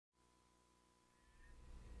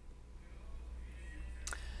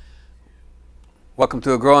Welcome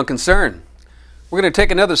to A Growing Concern. We're going to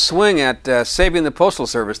take another swing at saving the Postal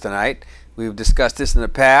Service tonight. We've discussed this in the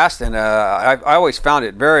past, and I always found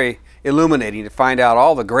it very illuminating to find out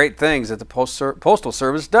all the great things that the Postal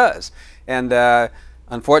Service does. And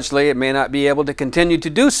unfortunately, it may not be able to continue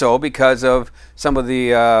to do so because of some of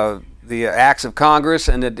the acts of Congress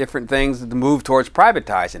and the different things, the move towards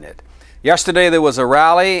privatizing it. Yesterday there was a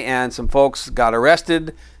rally and some folks got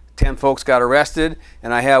arrested. 10 folks got arrested,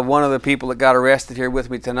 and I have one of the people that got arrested here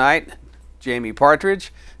with me tonight, Jamie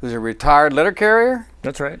Partridge, who's a retired letter carrier.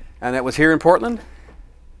 That's right. And that was here in Portland?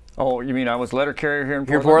 Oh, you mean I was letter carrier here in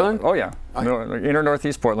Portland? Here in Portland? Oh, yeah. Inner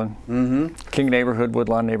Northeast Portland. Mm-hmm. King neighborhood,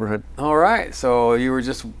 Woodlawn neighborhood. All right. So you were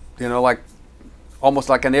just, you know, like almost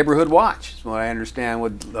like a neighborhood watch, is what I understand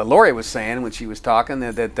what Lori was saying when she was talking,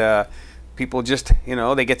 that people just, you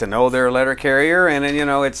know, they get to know their letter carrier, and then, you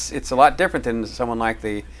know, it's a lot different than someone like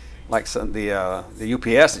the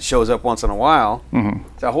UPS that shows up once in a while. Mm-hmm.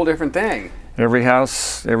 It's a whole different thing. Every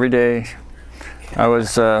house, every day. I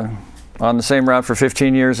was on the same route for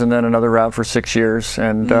 15 years and then another route for 6 years,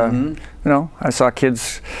 and you know, I saw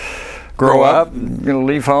kids grow up, you know,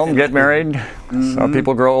 leave home, get married. Saw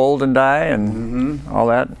people grow old and die, and all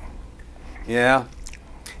that. Yeah,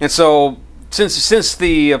 and so since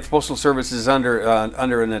the Postal Service is under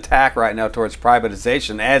an attack right now towards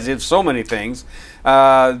privatization, as if so many things,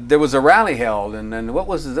 there was a rally held, and what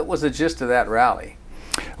was the gist of that rally?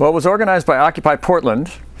 Well, it was organized by Occupy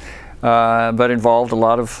Portland, but involved a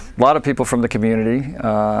lot of people from the community,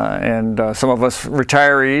 and some of us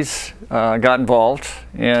retirees got involved,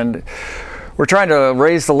 and we're trying to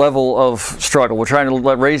raise the level of struggle. We're trying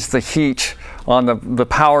to raise the heat on the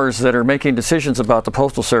powers that are making decisions about the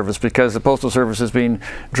Postal Service, because the Postal Service is being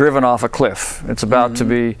driven off a cliff. It's about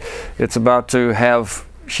to have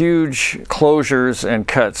huge closures and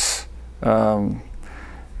cuts,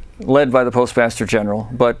 led by the Postmaster General,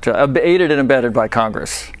 but aided and abetted by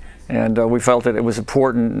Congress. And we felt that it was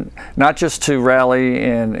important not just to rally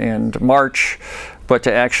and march, but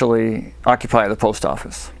to actually occupy the post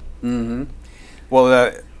office. Mm-hmm.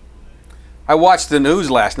 Well, I watched the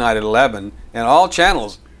news last night at 11, and all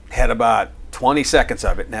channels had about 20 seconds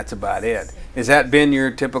of it, and that's about it. Has that been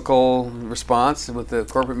your typical response with the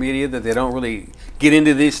corporate media, that they don't really get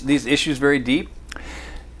into these issues very deep?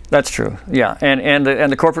 That's true, yeah, and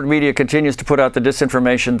the corporate media continues to put out the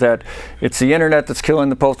disinformation that it's the internet that's killing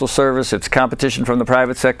the Postal Service, it's competition from the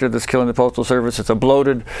private sector that's killing the Postal Service, it's a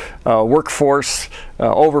bloated workforce,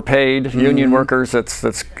 overpaid union workers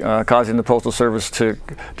that's causing the Postal Service to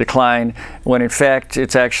decline, when in fact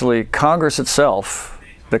it's actually Congress itself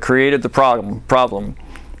that created the problem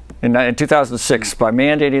in 2006 by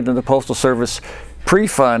mandating that the Postal Service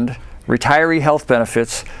pre-fund retiree health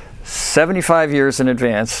benefits 75 years in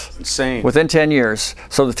advance. Insane. Within 10 years.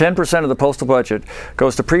 So the 10% of the postal budget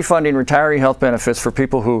goes to pre-funding retiree health benefits for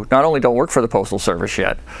people who not only don't work for the Postal Service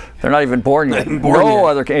yet, they're not even born yet. No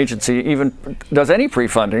other agency even does any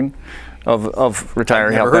pre-funding of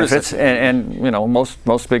retiree health benefits, and you know,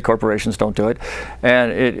 most big corporations don't do it.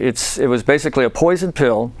 And it was basically a poison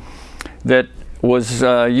pill that was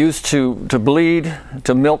used to bleed,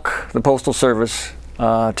 to milk the Postal Service,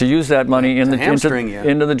 to use that money into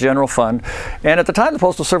the general fund. And at the time, the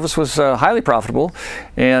Postal Service was highly profitable,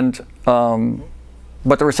 and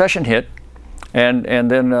but the recession hit, and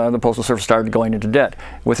then the Postal Service started going into debt.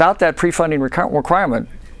 Without that pre-funding requirement,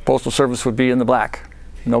 Postal Service would be in the black,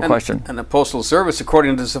 no question. And the Postal Service,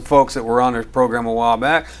 according to some folks that were on their program a while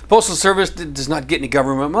back, Postal Service does not get any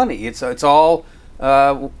government money. It's all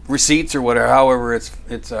receipts or whatever, however it's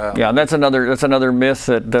yeah, and that's another myth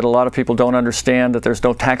that a lot of people don't understand, that there's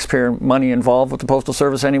no taxpayer money involved with the Postal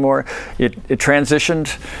Service anymore. It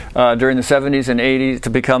transitioned during the 70s and 80s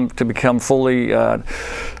to become fully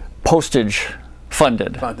postage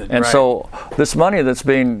funded. And so this money that's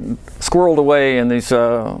being squirreled away in these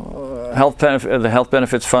the health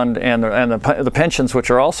benefits fund and the pensions,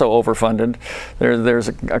 which are also overfunded. There's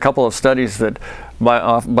a couple of studies that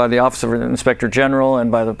by the Office of Inspector General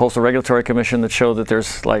and by the Postal Regulatory Commission that show that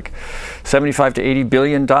there's like $75 to $80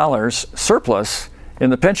 billion surplus in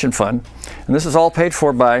the pension fund, and this is all paid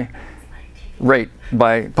for by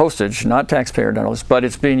postage, not taxpayer dollars, but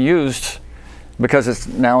it's being used because it's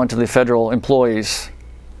now into the federal employees'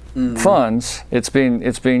 funds. It's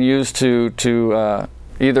being used to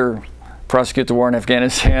either prosecute the war in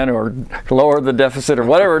Afghanistan or lower the deficit or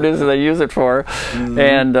whatever it is that they use it for,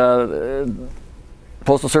 and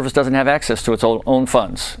Postal Service doesn't have access to its own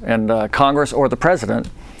funds, and Congress or the President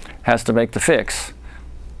has to make the fix.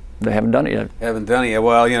 They haven't done it yet. Haven't done it yet.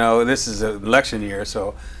 Well, you know, this is an election year,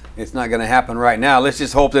 so it's not going to happen right now. Let's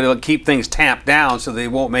just hope that it'll keep things tamped down so they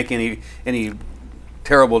won't make any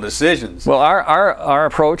terrible decisions. Well, our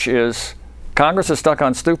approach is Congress is stuck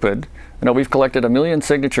on stupid. You know, we've collected 1 million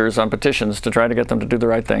signatures on petitions to try to get them to do the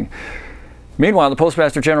right thing. Meanwhile, the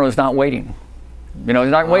Postmaster General is not waiting. You know,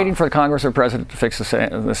 he's not waiting for the Congress or President to fix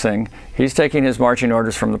this thing. He's taking his marching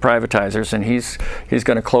orders from the privatizers, and he's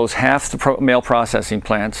going to close half the mail processing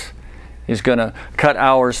plants. He's going to cut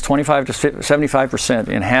hours 25 to 75%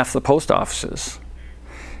 in half the post offices.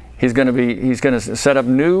 He's going to set up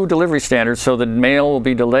new delivery standards so that mail will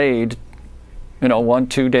be delayed, you know,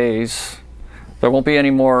 1-2 days. There won't be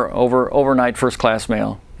any more overnight first-class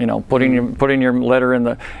mail. You know, putting your letter in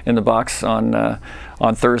the box on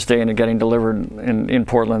Thursday and it getting delivered in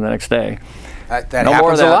Portland the next day. That no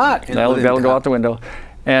happens a lot. That'll go out the window,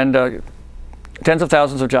 and tens of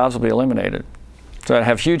thousands of jobs will be eliminated. So it'll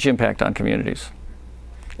have huge impact on communities.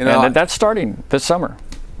 You know, and that's starting this summer.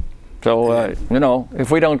 So you know, if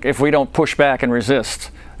we don't push back and resist,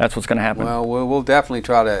 that's what's going to happen. Well, we'll definitely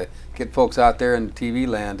try to get folks out there in TV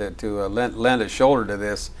land to lend a shoulder to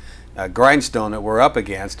this grindstone that we're up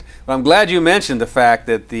against. But I'm glad you mentioned the fact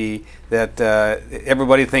that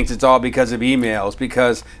everybody thinks it's all because of emails,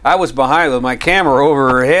 because I was behind with my camera over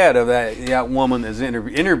her head of that woman that's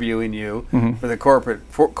interviewing you for the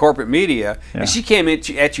corporate media, and she came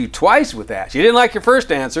at you twice with that. She didn't like your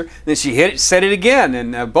first answer, then she said it again,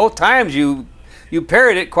 and both times you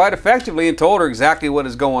parried it quite effectively and told her exactly what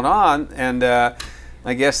is going on. And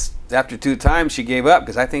I guess after 2 times she gave up,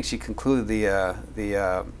 because I think she concluded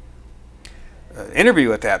the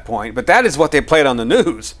interview at that point. But that is what they played on the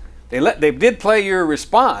news. They did play your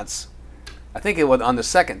response. I think it was on the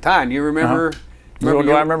second time. Do you remember?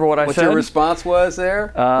 Do I remember what I said? What your response was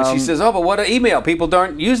there? She says, "Oh, but what an email! People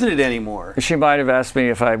aren't using it anymore." She might have asked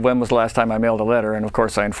me when was the last time I mailed a letter, and of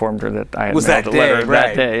course I informed her that I had mailed a letter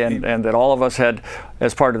that day, and that all of us had,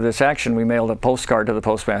 as part of this action, we mailed a postcard to the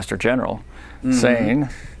Postmaster General saying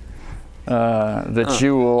that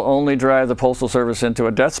you will only drive the Postal Service into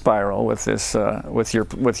a death spiral with this, with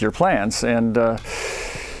your plans. And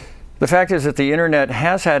the fact is that the internet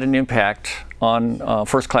has had an impact on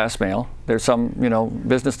first-class mail. There's some, you know,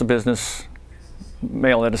 business-to-business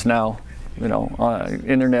mail that is now, you know,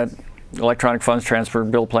 internet, electronic funds transfer,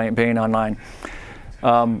 bill paying online.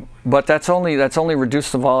 But that's only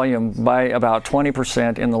reduced the volume by about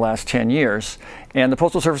 20% in the last 10 years, and the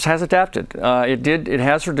Postal Service has adapted. It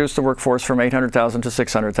has reduced the workforce from 800,000 to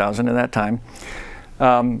 600,000 in that time.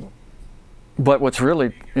 But what's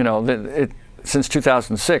really, you know, since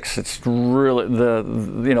 2006, it's really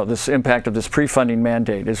this impact of this pre-funding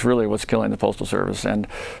mandate is really what's killing the Postal Service. And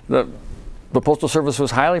the Postal Service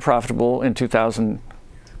was highly profitable in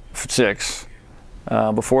 2006.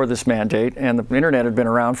 Before this mandate, and the internet had been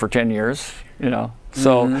around for 10 years, you know.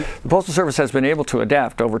 So the Postal Service has been able to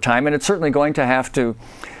adapt over time, and it's certainly going to have to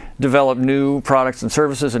develop new products and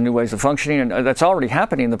services and new ways of functioning, and that's already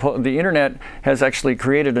happening. The internet has actually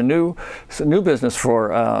created a new business for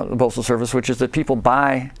the Postal Service, which is that people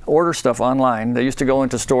order stuff online. They used to go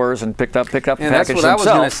into stores and pick up the package themselves. That's what I was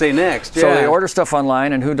going to say next. So they order stuff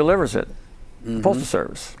online, and who delivers it? The Postal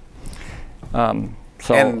Service.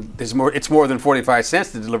 And it's more than 45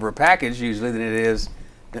 cents to deliver a package usually than it is.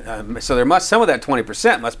 So some of that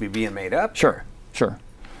 20% must be being made up. Sure.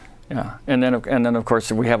 Yeah, and then of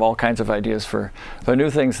course we have all kinds of ideas for new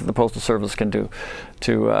things that the Postal Service can do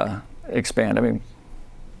to expand. I mean,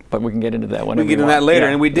 but we can get into that one. We can get into that later,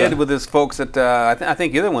 and we did with this folks that I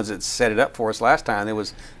think you're the ones that set it up for us last time. There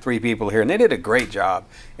was 3 people here, and they did a great job.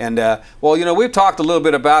 And well, you know, we've talked a little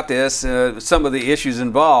bit about this, some of the issues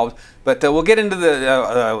involved, but we'll get into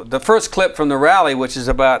the first clip from the rally, which is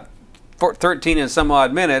about 13 and some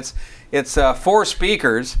odd minutes. It's 4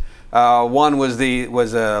 speakers. One was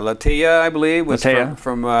Latia, I believe, was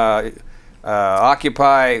from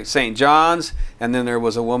Occupy St. John's, and then there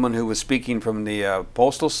was a woman who was speaking from the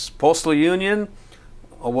Postal Union,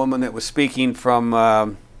 a woman that was speaking from,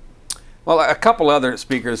 well, a couple other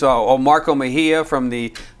speakers. Marco Mejia from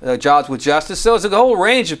the Jobs with Justice. So it's a whole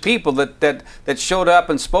range of people that showed up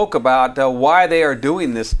and spoke about why they are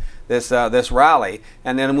doing this rally.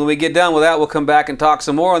 And then when we get done with that, we'll come back and talk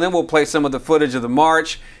some more, and then we'll play some of the footage of the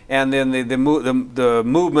march, and then the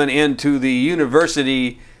movement into the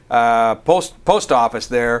university post office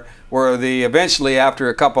there, where eventually after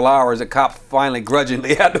a couple hours, a cop finally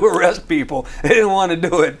grudgingly had to arrest people. They didn't want to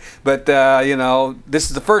do it, but you know, this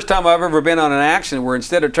is the first time I've ever been on an action where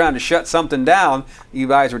instead of trying to shut something down, you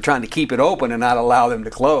guys were trying to keep it open and not allow them to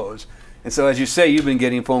close. And so, as you say, you've been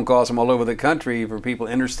getting phone calls from all over the country for people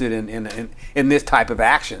interested in this type of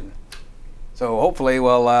action. So hopefully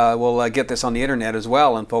we'll get this on the internet as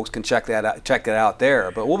well, and folks can check it out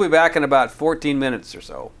there. But we'll be back in about 14 minutes or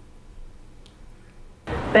so.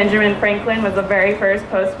 Benjamin Franklin was the very first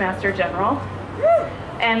Postmaster General.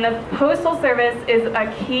 And the Postal Service is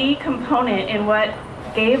a key component in what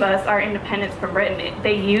gave us our independence from Britain.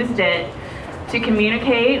 They used it to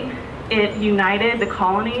communicate. It united the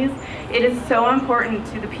colonies. It is so important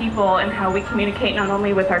to the people and how we communicate not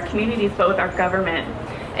only with our communities but with our government.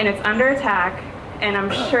 And it's under attack, and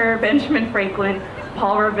I'm sure Benjamin Franklin,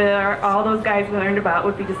 Paul Revere, all those guys we learned about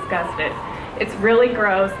would be disgusted. It's really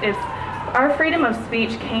gross. Our freedom of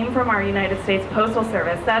speech came from our United States Postal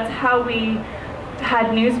Service. That's how we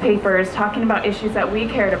had newspapers talking about issues that we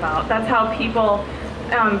cared about. That's how people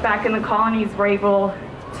back in the colonies were able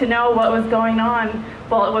to know what was going on.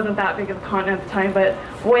 Well, it wasn't that big of a continent at the time, but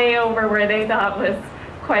way over where they thought was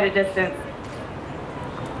quite a distance.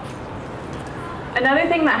 Another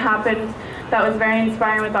thing that happened that was very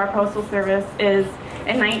inspiring with our Postal Service is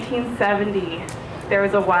in 1970, there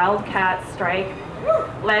was a wildcat strike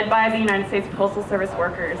led by the United States Postal Service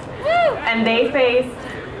workers. And they faced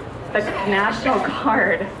the National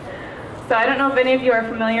Guard. So I don't know if any of you are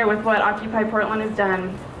familiar with what Occupy Portland has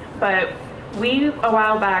done, but we, a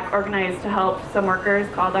while back, organized to help some workers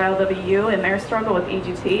called ILWU in their struggle with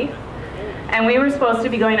EGT. And we were supposed to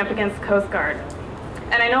be going up against the Coast Guard.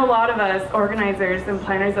 And I know a lot of us organizers and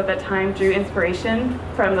planners at that time drew inspiration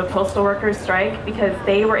from the postal workers strike because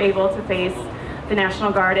they were able to face the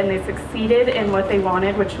National Guard and they succeeded in what they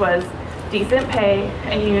wanted, which was decent pay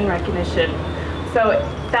and union recognition. So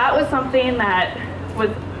that was something that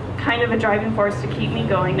was kind of a driving force to keep me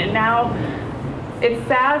going. And now it's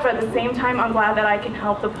sad, but at the same time, I'm glad that I can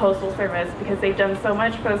help the Postal Service because they've done so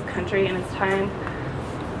much for this country, and it's time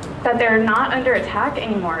that they're not under attack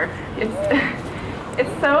anymore.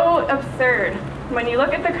 It's so absurd. When you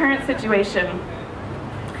look at the current situation,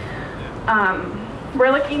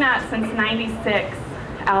 we're looking at since '96,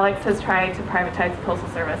 Alex has tried to privatize the Postal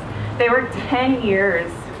Service. They worked 10 years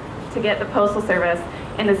to get the Postal Service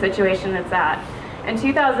in the situation it's at. In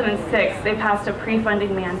 2006, they passed a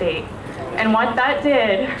pre-funding mandate. And what that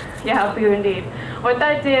did, yeah, boo indeed, what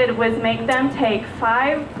that did was make them take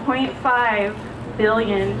 $5.5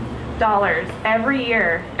 billion every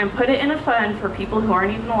year and put it in a fund for people who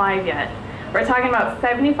aren't even alive yet. We're talking about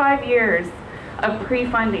 75 years of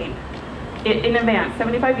pre-funding in advance,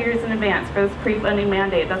 75 years in advance for this pre-funding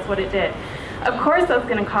mandate. That's what it did. Of course that's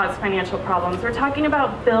going to cause financial problems. We're talking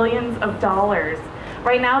about billions of dollars.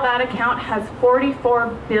 Right now that account has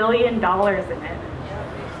 $44 billion in it.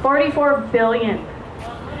 $44 billion.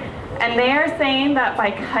 And they're saying that by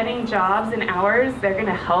cutting jobs and hours, they're going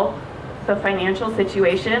to help the financial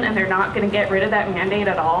situation and they're not going to get rid of that mandate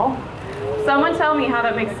at all. Someone tell me how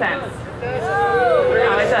that makes sense.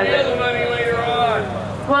 No, it doesn't.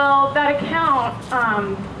 Well, that account,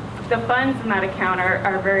 the funds in that account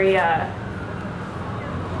are very,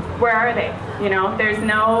 where are they? You know, there's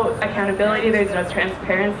no accountability, there's no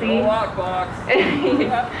transparency.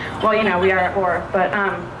 Well, you know, we are at war, but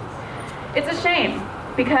it's a shame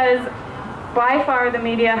because by far the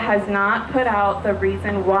media has not put out the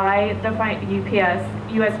reason why the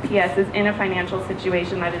USPS is in a financial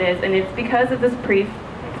situation that it is, and it's because of this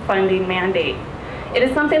pre-funding mandate. It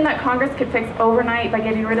is something that Congress could fix overnight by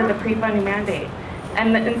getting rid of the pre-funding mandate.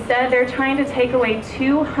 And instead, they're trying to take away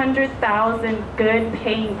 200,000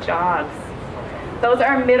 good-paying jobs. Those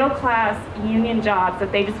are middle-class union jobs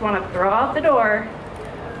that they just want to throw out the door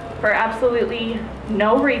for absolutely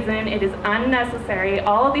no reason. It is unnecessary.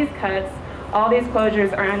 All of these cuts, all these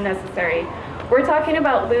closures are unnecessary. We're talking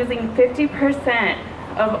about losing 50%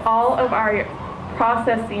 of all of our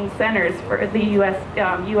processing centers for the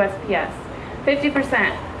USPS. 50%.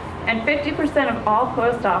 And 50% of all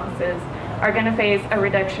post offices are going to face a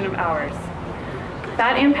reduction of hours.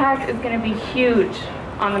 That impact is going to be huge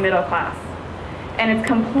on the middle class, and it's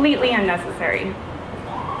completely unnecessary.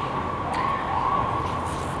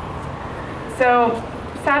 So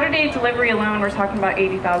Saturday delivery alone, we're talking about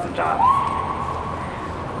 80,000 jobs.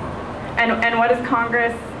 And what does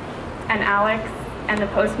Congress and Alex and the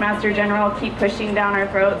Postmaster General keep pushing down our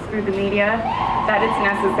throats through the media? That it's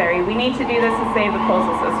necessary. We need to do this to save the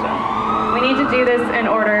postal system. We need to do this in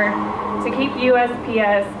order to keep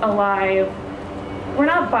USPS alive. We're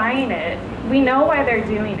not buying it. We know why they're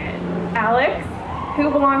doing it. Alex,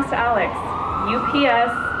 who belongs to Alex?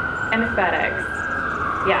 UPS and FedEx.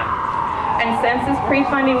 Yeah. And since this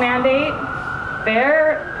pre-funding mandate,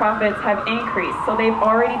 their profits have increased, so they've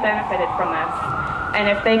already benefited from this. And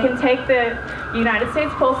if they can take the United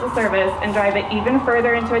States Postal Service and drive it even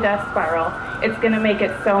further into a death spiral, it's going to make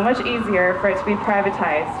it so much easier for it to be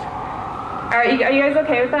privatized. Are you guys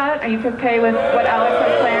okay with that? Are you okay with what Alex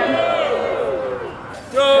has planned?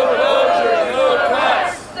 No closures, no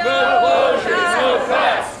cuts! No closures, no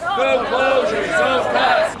cuts!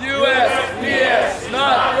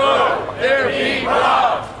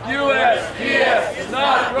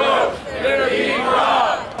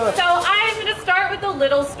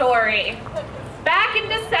 little story. Back in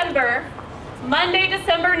December, Monday,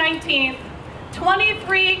 December 19th,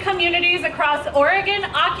 23 communities across Oregon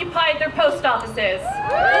occupied their post offices.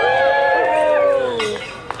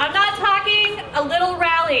 I'm not talking a little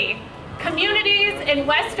rally. Communities in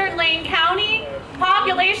Western Lane County,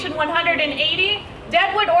 population 180,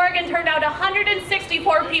 Deadwood, Oregon turned out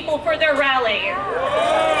 164 people for their rally.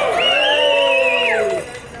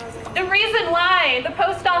 The reason why the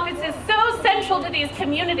post office is so central to these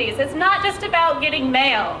communities is not just about getting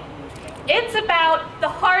mail. It's about the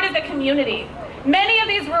heart of the community. Many of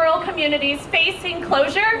these rural communities facing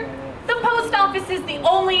closure, the post office is the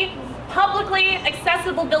only publicly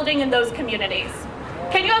accessible building in those communities.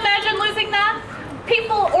 Can you imagine losing that?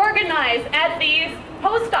 People organize at these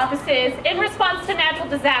post offices in response to natural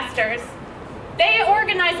disasters. They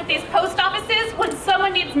organize at these post offices when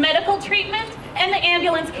someone needs medical treatment and the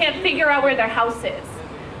ambulance can't figure out where their house is.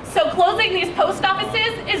 So closing these post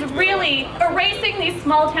offices is really erasing these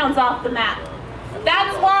small towns off the map.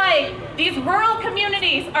 That's why these rural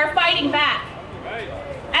communities are fighting back.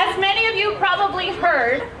 As many of you probably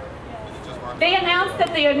heard, they announced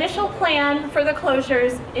that the initial plan for the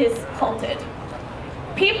closures is halted.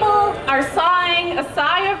 People are sighing a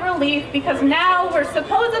sigh of relief because now we're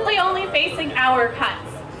supposedly only facing hour cuts.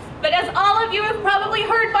 But as all of you have probably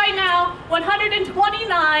heard by now,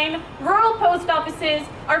 129 rural post offices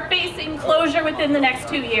are facing closure within the next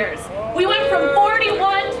 2 years. We went from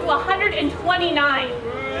 41 to 129.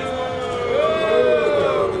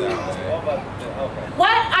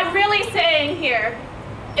 What I'm really saying here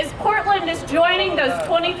is Portland is joining those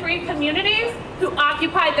 23 communities who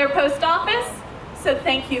occupied their post office. So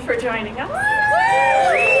thank you for joining us.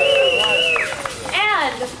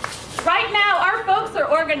 And right now, our folks are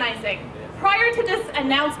organizing. Prior to this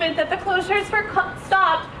announcement that the closures were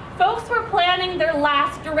stopped, folks were planning their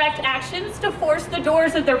last direct actions to force the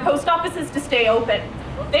doors of their post offices to stay open.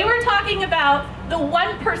 They were talking about the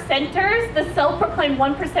one percenters, the self-proclaimed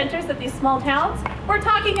one percenters of these small towns. We're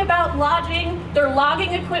talking about lodging their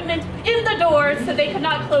logging equipment in the doors so they could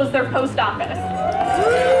not close their post office.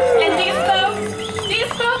 And these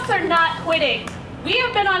folks are not quitting. We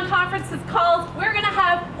have been on conferences calls. We're going to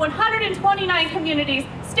have 129 communities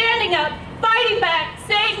standing up, fighting back,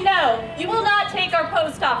 saying no. You will not take our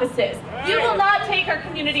post offices. You will not take our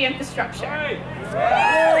community infrastructure.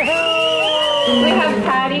 We have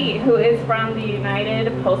Patty, who is from the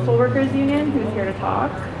United Postal Workers Union, who's here to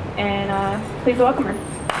talk. And please welcome her.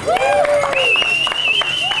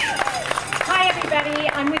 Hi, everybody.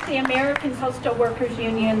 I'm with the American Postal Workers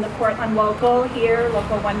Union, the Portland local here,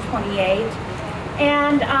 Local 128.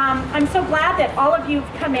 And I'm so glad that all of you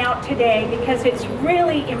have come out today because it's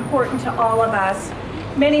really important to all of us.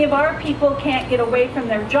 Many of our people can't get away from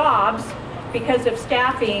their jobs because of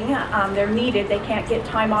staffing. They're needed. They can't get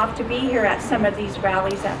time off to be here at some of these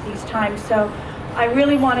rallies at these times. So I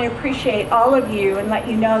really want to appreciate all of you and let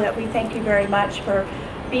you know that we thank you very much for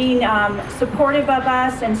being supportive of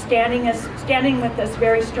us and standing with us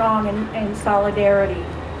very strong in solidarity.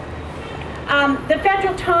 The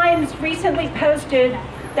Federal Times recently posted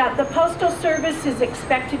that the Postal Service is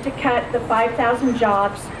expected to cut the 5,000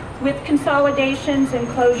 jobs with consolidations and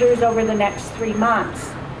closures over the next 3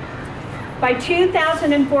 months. By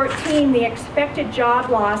 2014, the expected job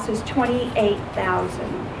loss is 28,000.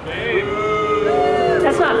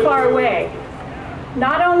 That's not far away.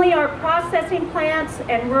 Not only are processing plants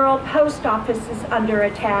and rural post offices under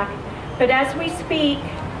attack, but as we speak,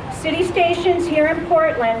 city stations here in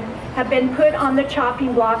Portland have been put on the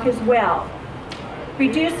chopping block as well.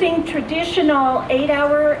 Reducing traditional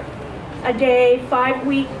 8-hour-a-day,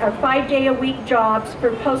 5-day-a-week jobs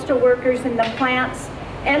for postal workers in the plants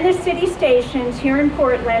and the city stations here in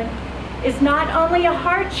Portland is not only a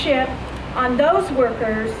hardship on those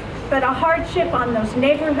workers, but a hardship on those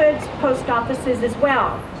neighborhoods, post offices as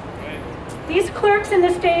well. These clerks in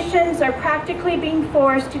the stations are practically being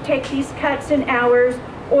forced to take these cuts in hours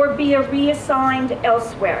or be reassigned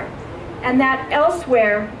elsewhere. And that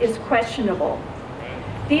elsewhere is questionable.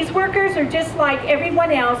 These workers are just like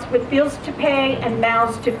everyone else with bills to pay and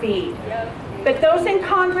mouths to feed. But those in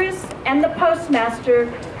Congress and the postmaster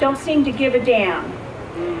don't seem to give a damn.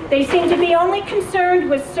 They seem to be only concerned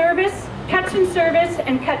with service, cuts in service,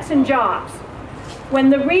 and cuts in jobs, when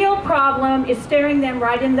the real problem is staring them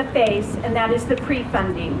right in the face, and that is the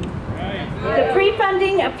pre-funding. The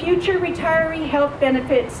pre-funding of future retiree health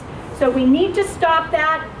benefits, so we need to stop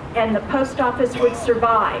that, and the post office would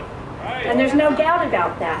survive. And there's no doubt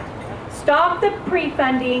about that. Stop the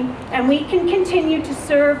pre-funding, and we can continue to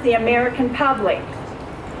serve the American public.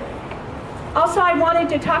 Also, I wanted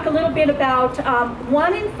to talk a little bit about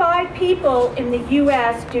 1 in 5 people in the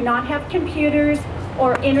U.S. do not have computers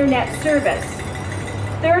or internet service.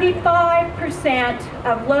 35%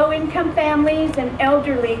 of low-income families and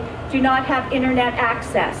elderly do not have internet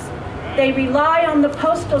access. They rely on the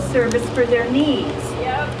Postal Service for their needs.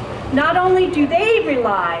 Not only do they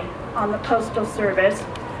rely on the Postal Service,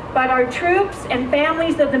 but our troops and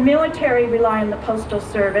families of the military rely on the Postal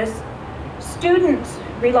Service. Students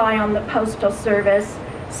rely on the Postal Service.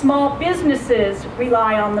 Small businesses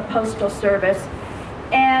rely on the Postal Service.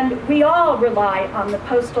 And we all rely on the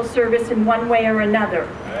Postal Service in one way or another.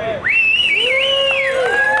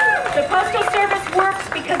 The Postal Service works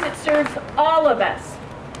because it serves all of us,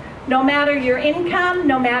 no matter your income,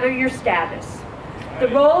 no matter your status. The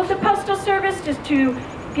role of the Postal Service is to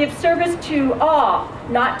give service to all,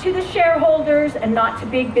 not to the shareholders and not to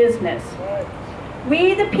big business.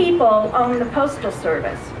 We, the people, own the Postal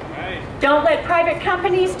Service. Don't let private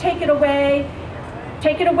companies take it away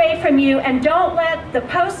from you, and don't let the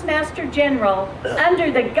Postmaster General,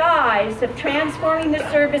 under the guise of transforming the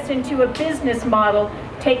service into a business model,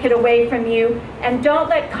 take it away from you, and don't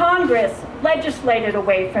let Congress legislate it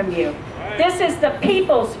away from you. This is the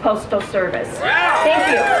people's Postal Service. Thank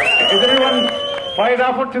you. Is everyone fired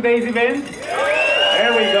up for today's event?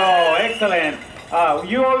 There we go, excellent.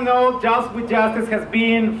 You all know Just with Justice has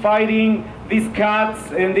been fighting these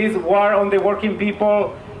cuts and this war on the working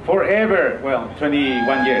people forever. Well,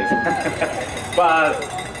 21 years. But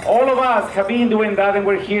all of us have been doing that, and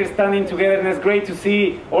we're here standing together, and it's great to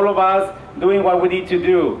see all of us doing what we need to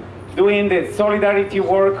do, doing the solidarity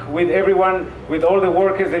work with everyone, with all the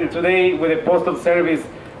workers, and today with the Postal Service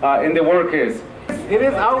and the workers. It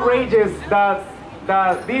is outrageous that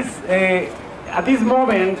at this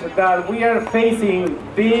moment that we are facing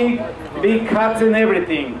big cuts in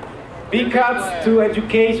everything. Big cuts to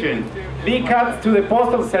education, big cuts to the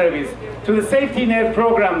Postal Service, to the safety net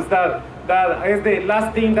programs that is the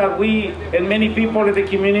last thing that we and many people in the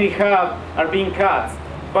community have are being cut.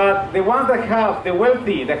 But the ones that have, the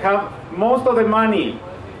wealthy, that have most of the money,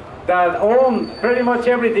 that own pretty much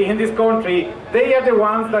everything in this country, they are the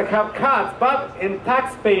ones that have cuts, but in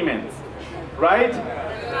tax payments, right?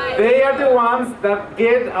 They are the ones that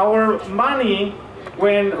get our money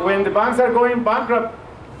when the banks are going bankrupt,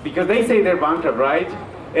 because they say they're bankrupt, right?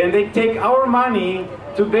 And they take our money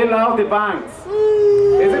to bail out the banks.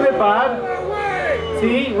 Isn't it bad?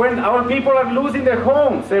 See, when our people are losing their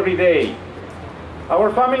homes every day, our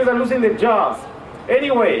families are losing their jobs.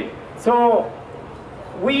 Anyway, so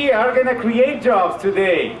we are going to create jobs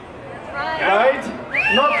today, right?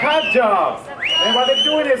 Not cut jobs. And what they're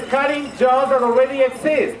doing is cutting jobs that already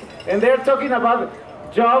exist. And they're talking about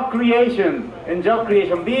job creation and job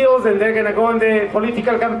creation bills, and they're going to go in the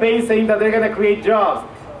political campaign saying that they're going to create jobs.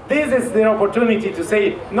 This is their opportunity to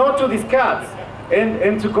say no to these cuts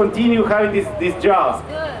and to continue having these jobs.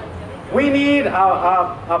 We need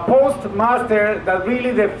a postmaster that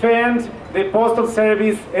really defends the Postal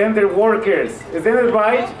Service and their workers. Isn't it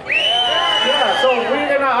right? Yeah, so we're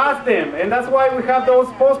going to ask them, and that's why we have those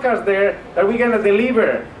postcards there that we're going to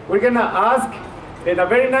deliver. We're going to ask in a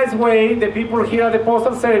very nice way the people here at the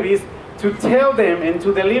Postal Service to tell them and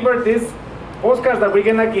to deliver these postcards that we're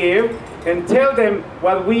going to give and tell them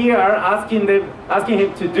what we are asking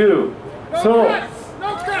him to do. So,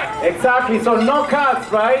 exactly, so no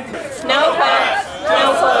cuts, right? No cuts,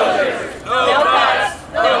 no closures. No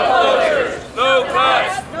cuts, no closures. No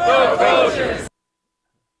cuts, no closures.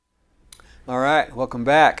 All right, welcome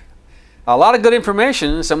back. A lot of good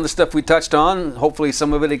information, some of the stuff we touched on, hopefully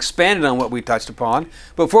some of it expanded on what we touched upon.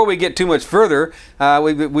 Before we get too much further,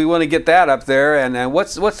 we want to get that up there. And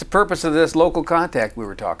what's the purpose of this local contact we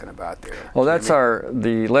were talking about there? Well, that's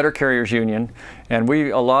the Letter Carriers Union, and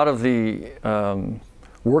a lot of the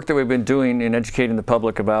work that we've been doing in educating the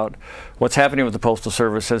public about what's happening with the Postal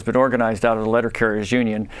Service has been organized out of the Letter Carriers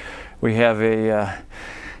Union. We have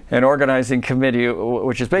an organizing committee,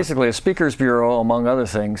 which is basically a speakers bureau, among other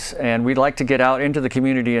things, and we'd like to get out into the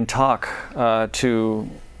community and talk to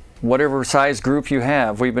whatever size group you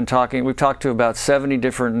have. We've talked to about 70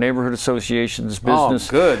 different neighborhood associations,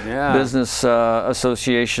 business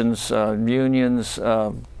associations, unions,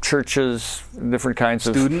 churches, different kinds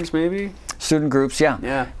of students, maybe student groups.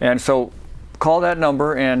 Yeah. And so call that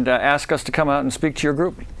number and ask us to come out and speak to your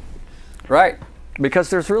group. Right. Because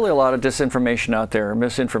there's really a lot of disinformation out there,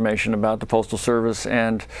 misinformation about the Postal Service,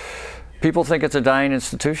 and people think it's a dying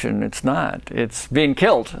institution. It's not. It's being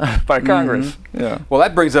killed by Congress. Yeah. Well,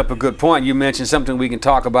 that brings up a good point. You mentioned something we can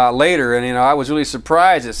talk about later, and I was really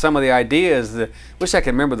surprised at some of the ideas. Wish I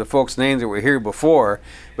could remember the folks' names that were here before,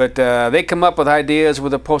 but they come up with ideas where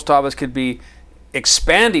the post office could be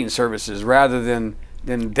expanding services rather than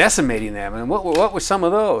decimating them. And what were some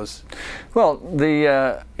of those? Well,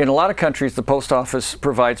 in a lot of countries, the post office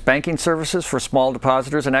provides banking services for small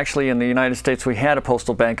depositors, and actually in the United States, we had a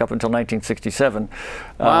postal bank up until 1967.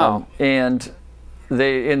 Wow. And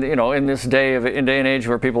in this day and age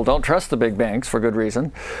where people don't trust the big banks for good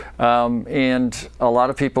reason, and a lot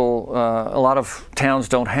of towns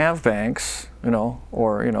don't have banks,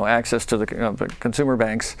 or access to the consumer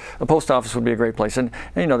banks, a post office would be a great place. And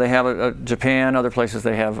they have Japan, other places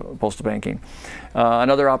they have postal banking.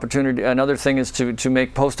 Another thing is to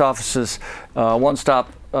make post offices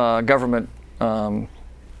one-stop government.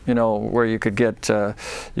 Where you could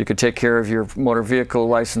take care of your motor vehicle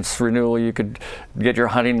license renewal, you could get your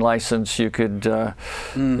hunting license, you could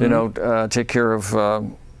take care of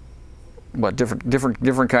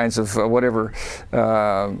different kinds of whatever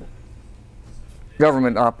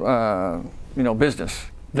government business.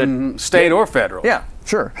 State or federal. Yeah,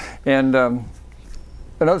 sure. And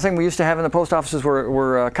another thing we used to have in the post offices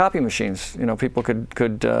were copy machines. People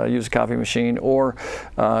could use a copy machine, or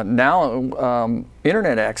now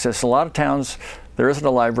internet access. A lot of towns, there isn't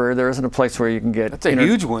a library, there isn't a place where you can get That's a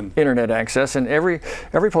huge one. Internet access, and every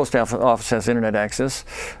post office has internet access.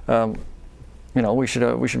 We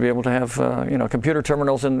should be able to have computer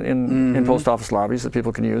terminals in post office lobbies that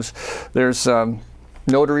people can use. There's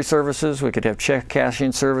notary services. We could have check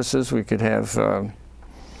cashing services. We could have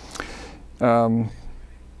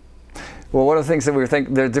well, one of the things that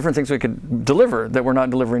there are different things we could deliver that we're not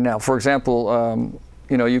delivering now. For example,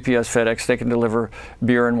 UPS, FedEx, they can deliver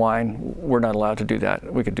beer and wine. We're not allowed to do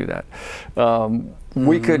that. We could do that.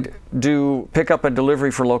 We could do pickup and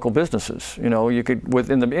delivery for local businesses. You could,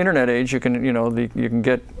 within the internet age, we can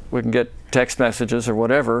get text messages or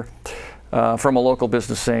whatever from a local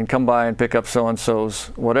business saying, come by and pick up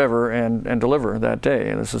so-and-so's whatever and deliver that day.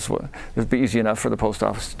 And it'd be easy enough for the post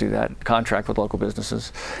office to do that, contract with local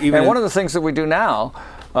businesses. And one of the things that we do now,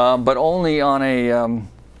 but only on a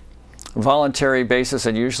voluntary basis,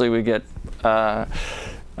 and usually we get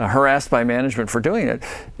harassed by management for doing it,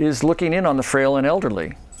 is looking in on the frail and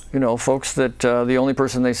elderly. Folks that the only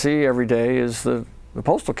person they see every day is the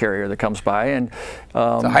postal carrier that comes by, and it's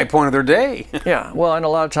a high point of their day. Yeah, well, and a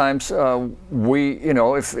lot of times if the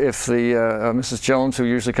Mrs. Jones, who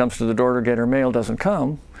usually comes to the door to get her mail, doesn't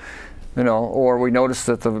come, or we notice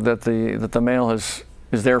that the mail is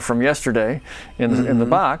there from yesterday in the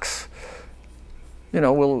box,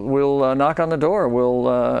 we'll knock on the door. We'll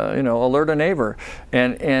alert a neighbor,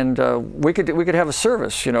 and we could have a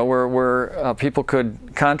service, where people could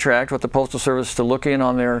contract with the Postal Service to look in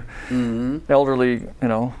on their elderly,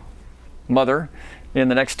 mother in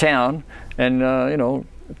the next town, and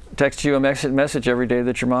text you a message every day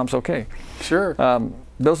that your mom's okay. Sure.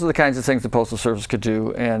 Those are the kinds of things the Postal Service could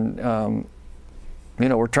do, and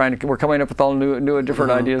we're coming up with all new and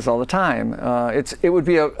different ideas all the time. It would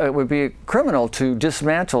be criminal to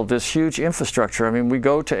dismantle this huge infrastructure. I mean, we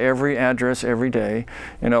go to every address every day,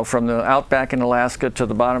 from the outback in Alaska to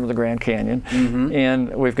the bottom of the Grand Canyon,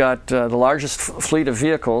 and we've got the largest fleet of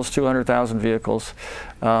vehicles, 200,000 vehicles,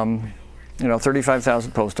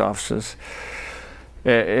 35,000 post offices.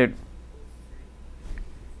 It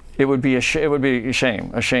would be a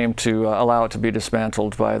shame to allow it to be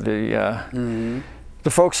dismantled by the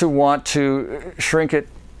folks who want to shrink it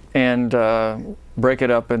and break it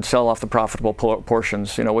up and sell off the profitable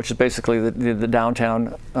portions, which is basically the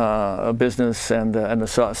downtown business and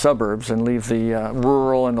the suburbs, and leave the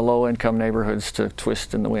rural and the low-income neighborhoods to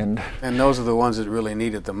twist in the wind. And those are the ones that really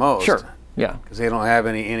need it the most. Sure. Yeah. Because they don't have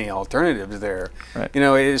any alternatives there. Right.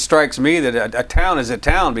 It strikes me that a town is a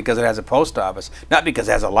town because it has a post office, not because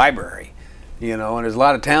it has a library. And there's a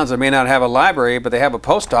lot of towns that may not have a library, but they have a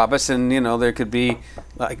post office, and there could be,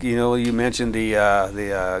 like you mentioned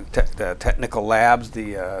the technical labs,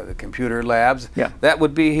 the computer labs. Yeah. That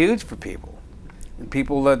would be huge for people, and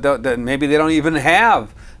people that maybe they don't even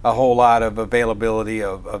have a whole lot of availability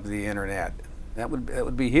of the internet. That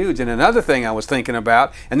would be huge. And another thing I was thinking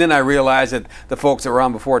about, and then I realized that the folks that were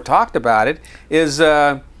on before talked about it, is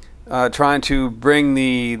trying to bring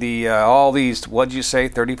all these, what'd you say,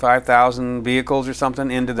 35,000 vehicles or something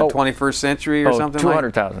into the 21st century or something?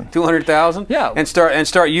 200,000. 200,000? Yeah. And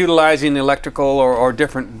start utilizing electrical or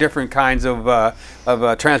different kinds of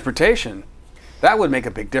transportation. That would make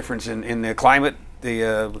a big difference in the climate,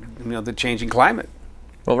 the changing climate.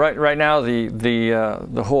 Well, right now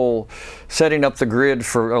the whole setting up the grid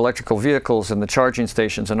for electrical vehicles and the charging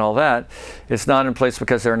stations and all that, it's not in place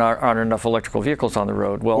because there aren't enough electrical vehicles on the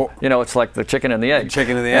road. Well, you know, it's like the chicken and the egg.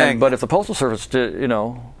 Chicken and the egg. But if the Postal Service, you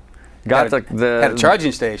know, had a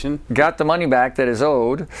charging station, got the money back that is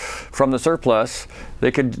owed from the surplus,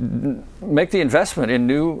 they could make the investment in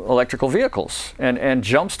new electrical vehicles and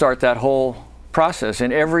jumpstart that whole process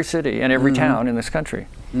in every city and every town in this country.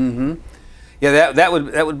 Yeah, that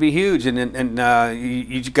would be huge, and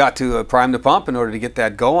you got to prime the pump in order to get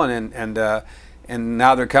that going, and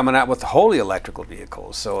now they're coming out with wholly electrical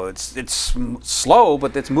vehicles. So it's slow,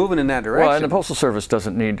 but it's moving in that direction. Well, and the Postal Service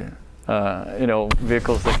doesn't need you know,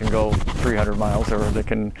 vehicles that can go 300 miles or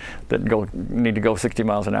that need to go 60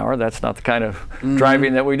 miles an hour. That's not the kind of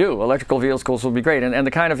driving that we do. Electrical vehicles will be great, and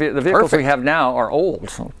the kind of the vehicles we have now are old.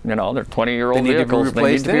 So, you know, they're 20-year-old vehicles.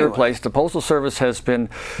 They need to be replaced. The Postal Service has been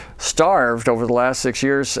starved over the last 6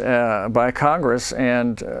 years by Congress,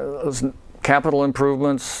 and capital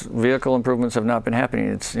improvements, vehicle improvements have not been happening.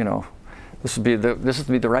 It's, you know, this would be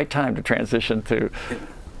the right time to transition to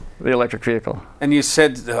the electric vehicle. And you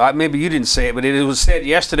said, maybe you didn't say it, but it was said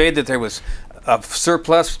yesterday that there was a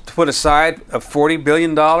surplus put aside of $40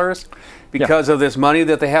 billion because of this money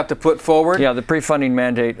that they have to put forward? Yeah, the pre-funding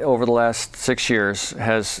mandate over the last 6 years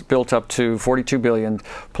has built up to $42 billion,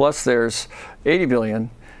 plus there's $80 billion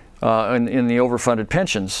in the overfunded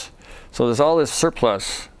pensions. So there's all this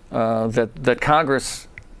surplus that Congress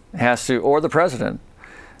has to, or the President,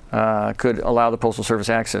 could allow the Postal Service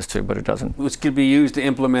access to, but it doesn't. Which could be used to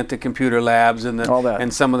implement the computer labs and all that,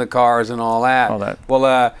 and some of the cars and all that. All that.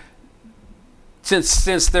 Well,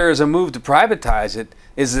 since there is a move to privatize it,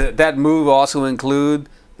 is that move also include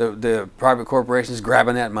the private corporations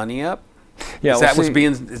grabbing that money up? Yeah. Is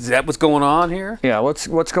that what's going on here? Yeah.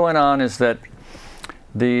 What's going on is that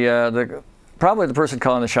probably the person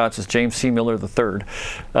calling the shots is James C. Miller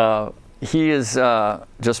III. He has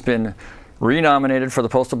just been renominated for the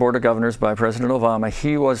Postal Board of Governors by President Obama.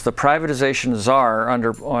 He was the privatization czar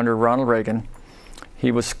under Ronald Reagan.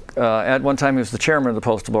 He was, at one time, he was the chairman of the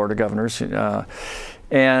Postal Board of Governors.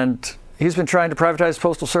 And he's been trying to privatize the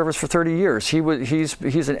Postal Service for 30 years.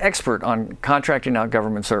 He's an expert on contracting out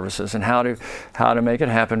government services and how to make it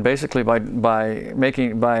happen, basically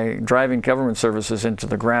by driving government services into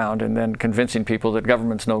the ground and then convincing people that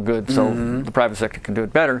government's no good, so the private sector can do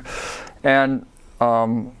it better. And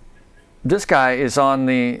this guy is on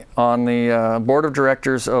the board of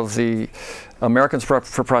directors of the Americans for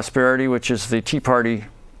Prosperity, which is the Tea Party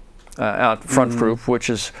out front group,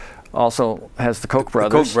 which is also has the Koch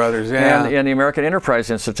brothers. The Koch brothers, yeah. And the American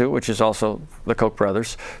Enterprise Institute, which is also the Koch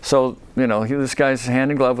brothers. So, you know, this guy's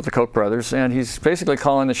hand in glove with the Koch brothers, and he's basically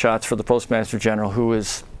calling the shots for the Postmaster General, who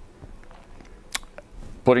is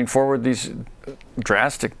putting forward these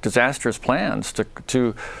drastic, disastrous plans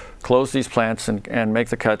to close these plants and make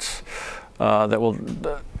the cuts that will,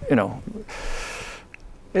 you know,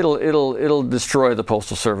 it'll destroy the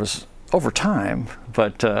Postal Service over time,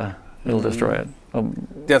 but it'll destroy it.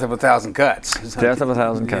 Death of 1,000 cuts. Death of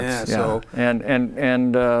 1,000 cuts. Yeah. Yeah. So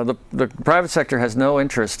and the private sector has no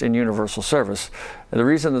interest in universal service. And the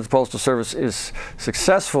reason that the Postal Service is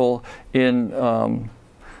successful in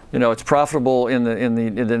you know, it's profitable in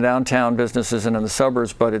the downtown businesses and in the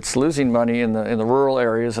suburbs, but it's losing money in the rural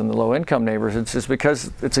areas and the low-income neighborhoods. It's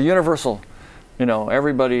because it's a universal, you know,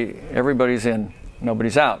 everybody's in,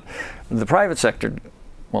 nobody's out. The private sector,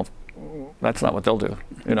 well, that's not what they'll do.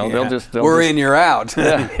 You know, yeah. they'll we're in, you're out.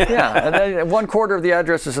 Yeah, and then 1/4 of the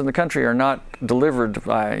addresses in the country are not delivered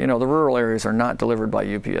by, you know, the rural areas are not delivered by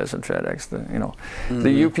UPS and FedEx.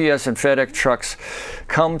 The UPS and FedEx trucks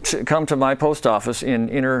come to my post office in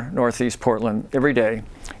inner Northeast Portland every day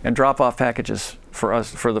and drop off packages for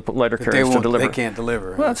us, for the letter carriers to deliver. They can't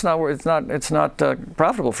deliver. Well, it's not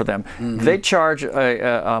profitable for them. They charge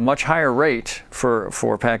a much higher rate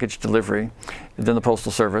for package delivery than the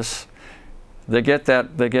Postal Service. They get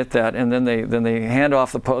that, and then they hand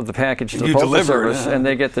off the package to the Postal Service, and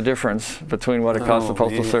they get the difference between what it costs the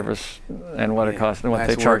Postal Service and what it costs and what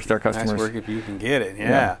they charge their customers. Nice work if you can get it.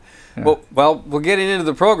 Yeah. Well, we're getting into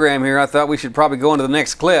the program here. I thought we should probably go into the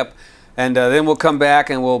next clip, and then we'll come back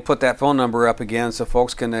and we'll put that phone number up again so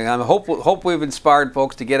folks can. I hope we've inspired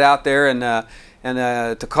folks to get out there and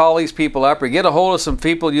to call these people up or get a hold of some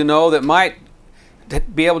people you know that might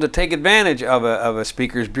be able to take advantage of a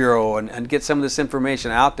speakers bureau and get some of this information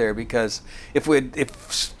out there, because if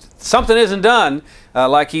something isn't done,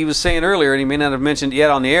 like he was saying earlier, and he may not have mentioned yet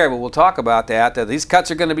on the air, but we'll talk about that. These cuts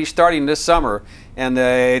are going to be starting this summer, and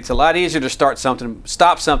it's a lot easier to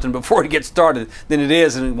stop something before it gets started than it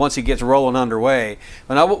is once it gets rolling underway.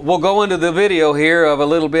 And we'll go into the video here of a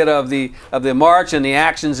little bit of the march and the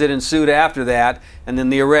actions that ensued after that, and then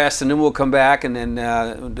the arrest, and then we'll come back and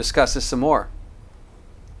then discuss this some more.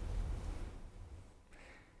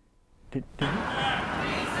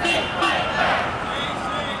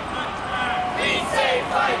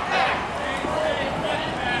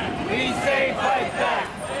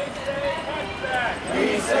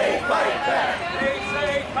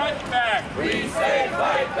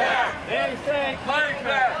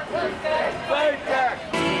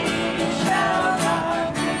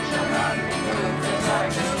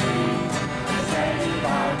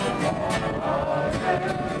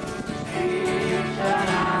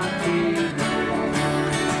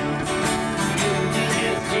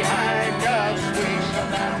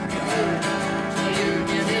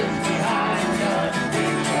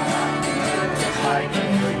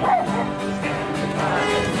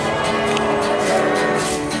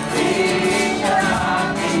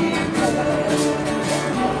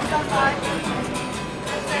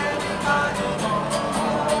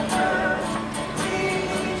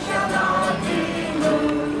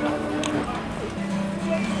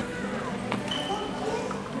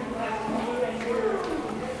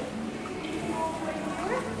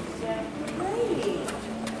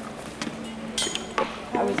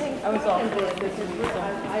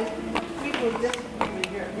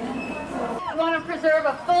 I want to preserve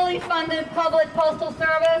a fully funded public postal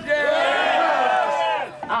service.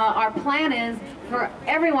 Yes! Our plan is for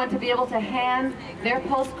everyone to be able to hand their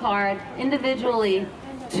postcard individually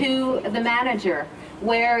to the manager,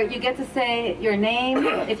 where you get to say your name.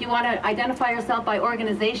 If you want to identify yourself by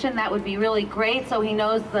organization, that would be really great, so he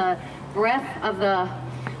knows the breadth of the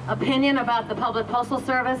opinion about the public postal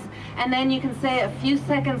service. And then you can say a few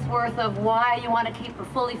seconds worth of why you want to keep a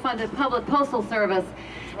fully funded public postal service.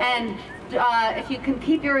 And if you can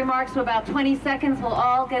keep your remarks to about 20 seconds, we'll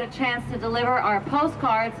all get a chance to deliver our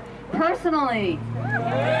postcards personally.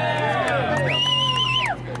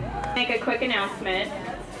 Make a quick announcement.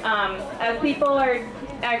 As people are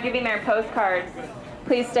giving their postcards,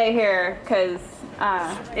 please stay here because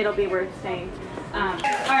it'll be worth staying.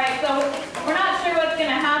 Alright, so we're not sure what's going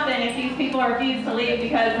to happen if these people refuse to leave,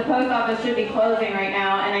 because the post office should be closing right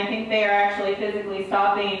now, and I think they are actually physically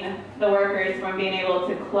stopping the workers from being able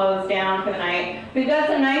to close down for the night. We've got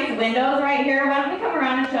some nice windows right here. Why don't we come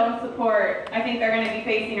around and show them support? I think they're going to be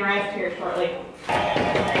facing arrest here shortly.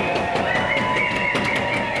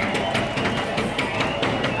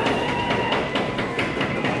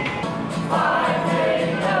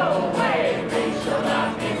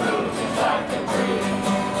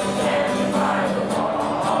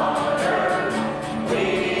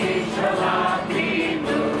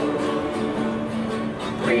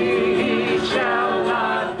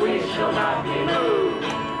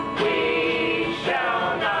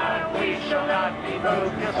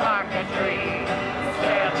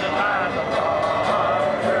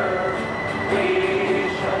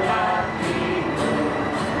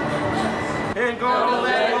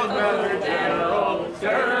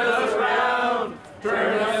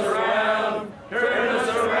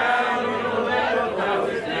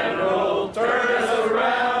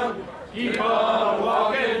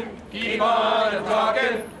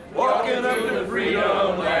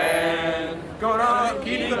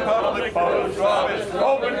 Post office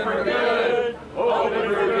open for good, open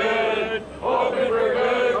for good, open for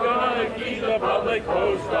good. Gonna keep the public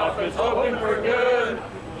post office open for good.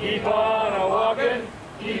 Keep on a walking,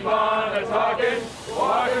 keep on a talking,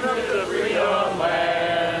 walking up to the freedom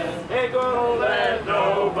land. Ain't gonna let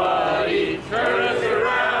nobody turn us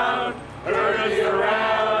around, turn us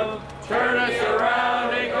around, turn us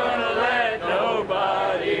around. Ain't gonna let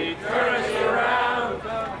nobody turn us around.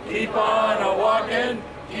 Keep on a walking,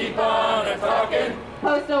 keep on a talking.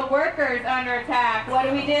 Postal workers under attack. What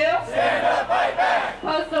do we do? Stand up, fight back.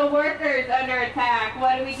 Postal workers under attack.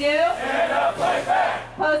 What do we do? Stand up, fight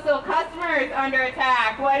back. Postal customers under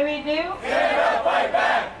attack. What do we do? Stand up, fight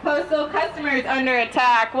back. Postal customers under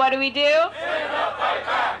attack. What do we do? Stand up, fight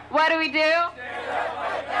back. What do we do? Stand up,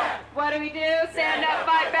 fight back. What do we do? Stand up,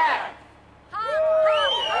 fight back.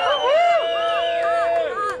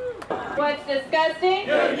 What's disgusting?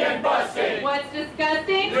 Union busting. What's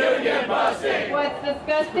disgusting? Union busting. What's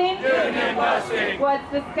disgusting? Union busting.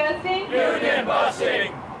 What's disgusting? Union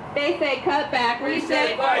busting. They say cut back, we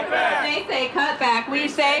say fight back. They say cut back, we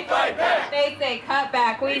say fight back. They say cut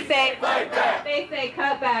back, we say Fight back. They say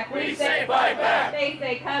cut back, We say fight back. They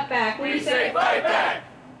say cut back, We say fight back.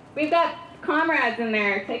 We've got comrades in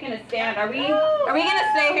there taking a stand. Are we gonna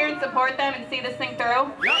stay here and support them and see this thing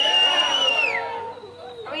through?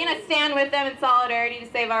 Are we gonna stand with them in solidarity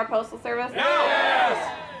to save our postal service?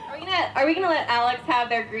 Yes. Are we gonna let Alex have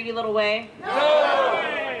their greedy little way?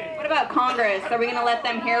 No. What about Congress? Are we gonna let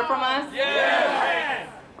them hear from us? Yes.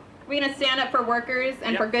 Are we gonna stand up for workers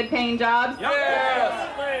and for good paying jobs?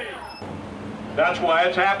 Yes. That's why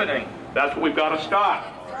it's happening. That's what we've got to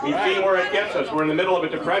stop. We've seen where it gets us. We're in the middle of a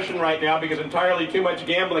depression right now because entirely too much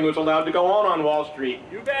gambling was allowed to go on Wall Street.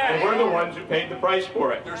 You bet. And we're the ones who paid the price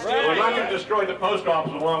for it. We're not going to destroy the post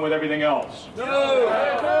office along with everything else. No.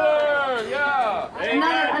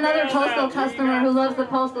 Yeah. Another postal customer who loves the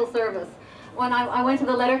Postal Service. When I went to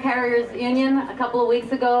the Letter Carriers Union a couple of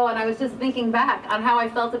weeks ago, and I was just thinking back on how I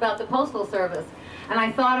felt about the Postal Service. And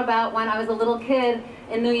I thought about when I was a little kid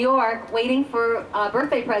in New York waiting for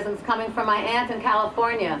birthday presents coming from my aunt in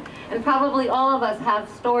California. And probably all of us have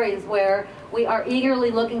stories where we are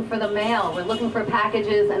eagerly looking for the mail. We're looking for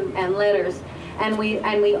packages and letters. And we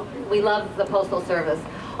love the Postal Service.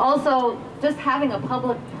 Also, just having a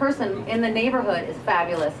public person in the neighborhood is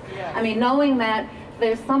fabulous. I mean, knowing that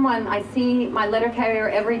there's someone, I see my letter carrier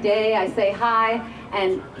every day, I say hi,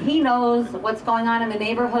 and he knows what's going on in the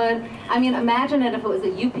neighborhood. I mean, imagine it if it was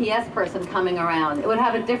a UPS person coming around. It would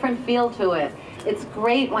have a different feel to it. It's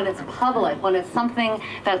great when it's public, when it's something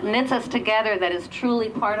that knits us together, that is truly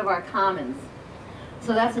part of our commons.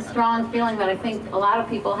 So that's a strong feeling that I think a lot of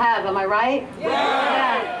people have. Am I right?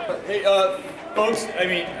 Yeah. Hey, folks, I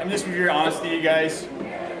mean, I'm just going to be very honest with you guys.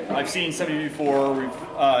 I've seen some of you before.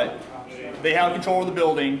 They have control of the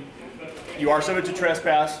building. You are subject to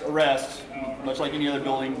trespass, arrest, much like any other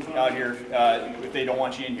building out here, if they don't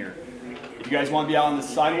want you in here. If you guys want to be out on the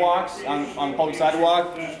sidewalks, on the public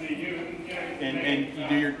sidewalk, and you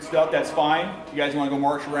do your stuff, that's fine. If you guys want to go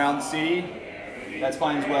march around the city, that's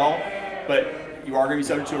fine as well. But you are going to be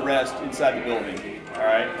subject to arrest inside the building. All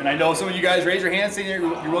right? And I know some of you guys raise your hands saying you're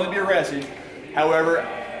willing to be arrested. However,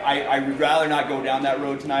 I would rather not go down that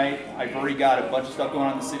road tonight. I've already got a bunch of stuff going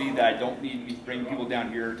on in the city that I don't need to be bringing people down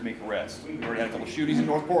here to make arrests. We already had a couple shootings in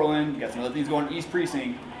North Portland. We got some other things going in East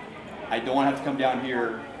Precinct. I don't want to have to come down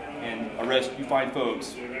here and arrest you fine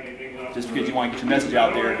folks just because you want to get your message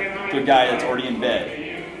out there to a guy that's already in bed.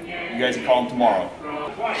 You guys can call him tomorrow.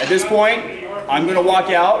 At this point, I'm going to walk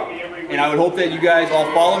out. And I would hope that you guys all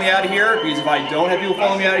follow me out of here, because if I don't have people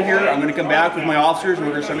follow me out of here, I'm going to come back with my officers and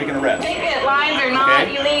we're going to start making arrests. Picket lines are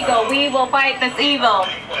not illegal. We will fight this evil.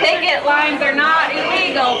 Picket lines are not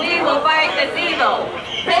illegal. We will fight this evil.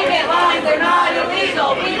 Picket lines are not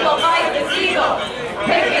illegal. We will fight this evil.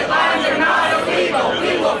 Picket lines are not illegal.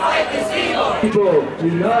 We will fight this evil. People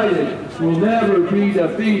united will never be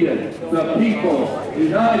defeated. The people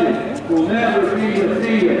united will never be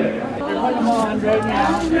defeated. Come on right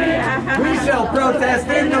now. We shall protest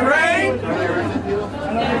in the rain.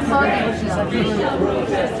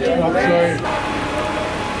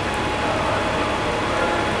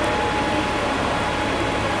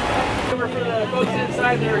 For the folks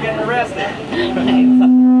inside that are getting arrested.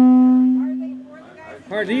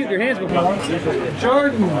 Hard to use their hands before.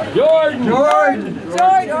 Jordan.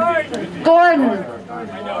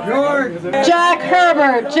 Jack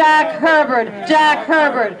Herbert.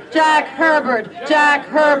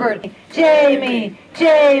 Jamie.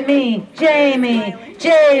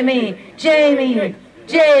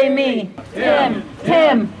 Tim.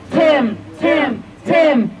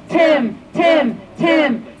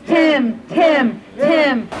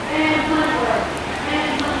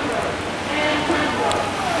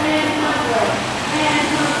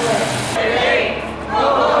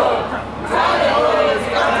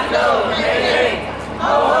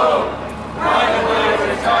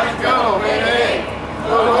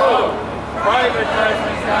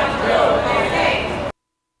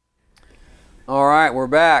 All right, we're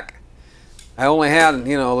back. I only had, a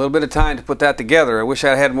little bit of time to put that together. I wish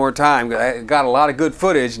I had more time. I got a lot of good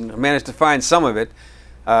footage and managed to find some of it.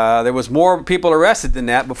 There was more people arrested than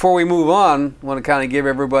that. Before we move on, I want to kind of give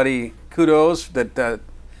everybody kudos that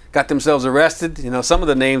got themselves arrested. Some of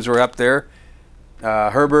the names were up there.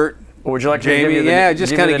 Herbert, would you like Jamie, to give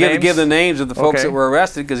just kind of give the names of the folks that were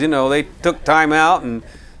arrested, because they took time out and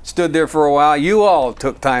stood there for a while. You all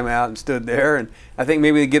took time out and stood there, and I think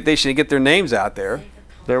maybe they should get their names out there.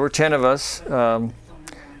 There were 10 of us.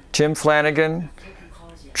 Tim Flanagan,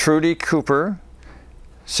 Trudy Cooper,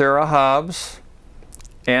 Sarah Hobbs,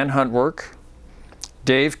 Ann Huntwork,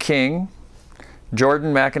 Dave King,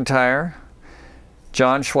 Jordan McIntyre,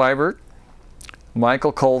 John Schweibert,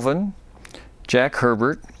 Michael Colvin, Jack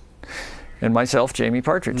Herbert, and myself, Jamie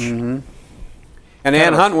Partridge. And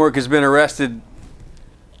Ann Huntwork has been arrested,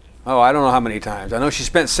 I don't know how many times. I know she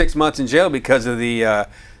spent 6 months in jail because of the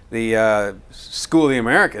School of the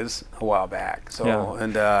Americas a while back. So,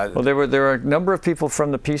 and well, there were a number of people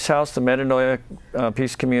from the Peace House, the Metanoia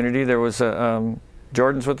Peace Community. There was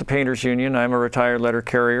Jordan's with the Painters Union. I'm a retired letter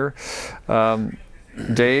carrier.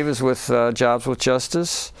 Dave is with Jobs with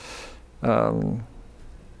Justice.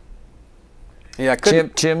 Yeah,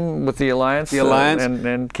 Tim with the Alliance.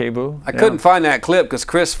 And KBOO. I couldn't find that clip because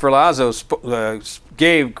Chris Ferlazzo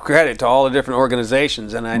gave credit to all the different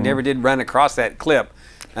organizations, and I never did run across that clip,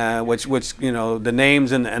 which you know, the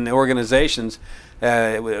names and the organizations.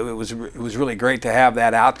 It was really great to have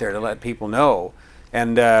that out there to let people know,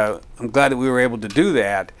 and I'm glad that we were able to do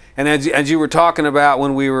that. And as you were talking about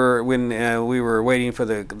when we were waiting for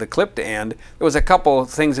the clip to end, there was a couple of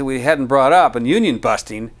things that we hadn't brought up, and union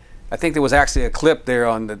busting. I think there was actually a clip there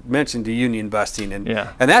that mentioned the union busting, and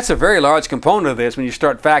that's a very large component of this. When you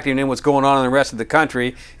start factoring in what's going on in the rest of the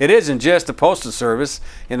country, it isn't just the Postal Service.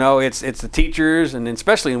 You know, it's the teachers, and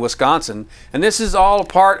especially in Wisconsin. And this is all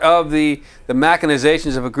part of the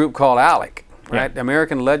machinations of a group called ALEC, right?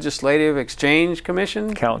 American Legislative Exchange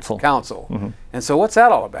Commission Council. And so, what's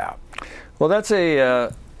that all about? Well, that's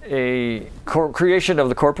a creation of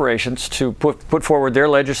the corporations to put forward their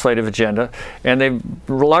legislative agenda, and they've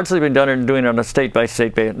largely been doing it on a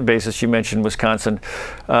state-by-state basis. You mentioned Wisconsin,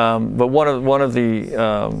 but one of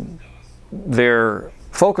their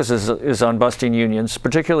focus is on busting unions,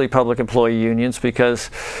 particularly public employee unions, because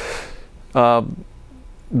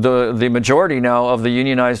the majority now of the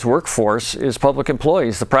unionized workforce is public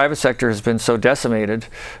employees. The private sector has been so decimated,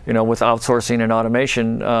 you know, with outsourcing and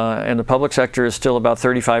automation, and the public sector is still about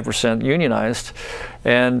 35% unionized.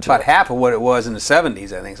 And about half of what it was in the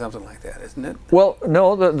 70s, I think, something like that, isn't it? Well,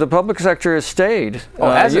 no, the public sector has stayed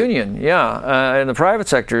union, and the private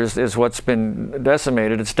sector is what's been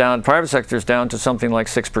decimated. It's down. Private sector is down to something like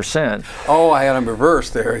 6%. Oh, I had them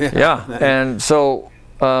reversed there. Yeah, and so.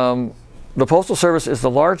 The Postal Service is the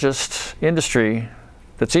largest industry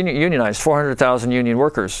that's unionized. 400,000 union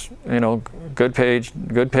workers. You know, good pay,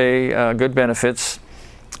 good benefits,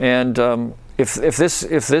 and if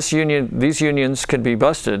these unions can be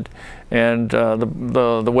busted, and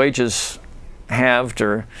the wages halved,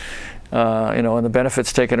 or you know, and the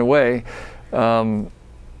benefits taken away,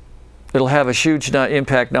 it'll have a huge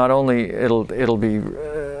impact. Not only it'll be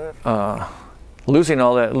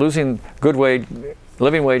losing good wage.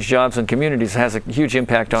 Living wage jobs in communities has a huge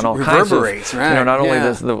impact on all kinds of, right? You know, not only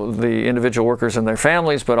the individual workers and their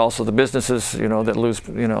families, but also the businesses, you know, that lose,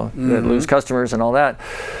 you know, that lose customers and all that.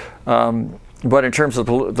 But in terms of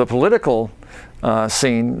the political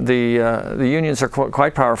scene, the unions are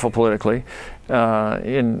quite powerful politically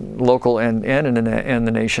in local and in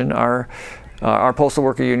the nation. Our postal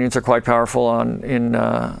worker unions are quite powerful on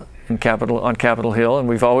Capitol Hill, and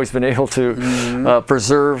we've always been able to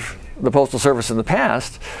preserve the Postal Service in the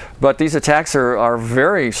past, but these attacks are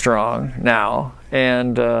very strong now,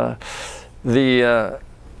 and the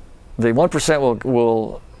 1%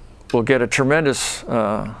 will get a tremendous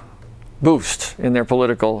boost in their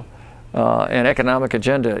political and economic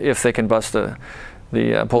agenda if they can bust the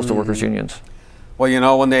postal workers unions. Well, you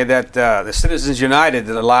know, when the Citizens United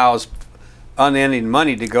that allows unending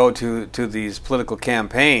money to go to these political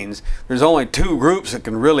campaigns, there's only two groups that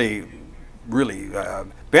can really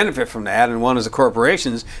benefit from that, and one is the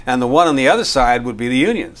corporations, and the one on the other side would be the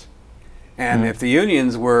unions. And if the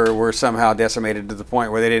unions were somehow decimated to the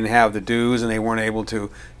point where they didn't have the dues and they weren't able to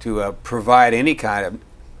provide any kind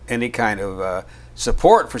of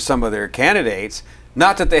support for some of their candidates,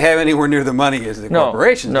 not that they have anywhere near the money as the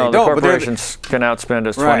corporations. No, they don't, the corporations can outspend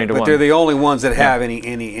us 20 to 1. But they're the only ones that have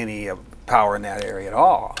any power in that area at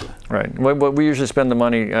all. Right. We usually spend the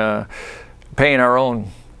money paying our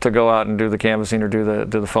own to go out and do the canvassing or do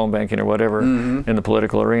the phone banking or whatever in the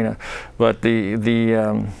political arena, but the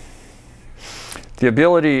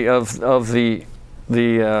ability of the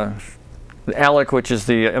ALEC, which is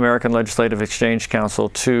the American Legislative Exchange Council,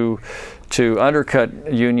 to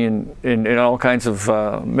undercut union in all kinds of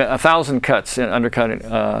 1,000 cuts and undercutting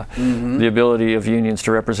the ability of unions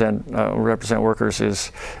to represent workers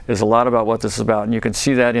is a lot about what this is about, and you can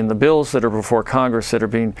see that in the bills that are before Congress that are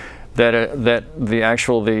being the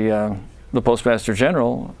Postmaster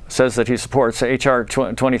General says that he supports. H.R.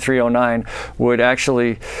 2309 would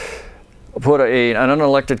actually put an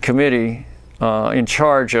unelected committee in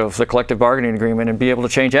charge of the collective bargaining agreement and be able to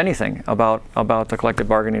change anything about the collective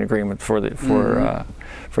bargaining agreement for the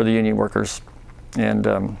union workers.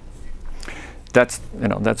 And that's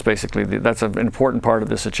basically that's an important part of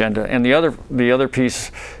this agenda. And the other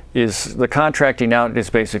piece is the contracting out is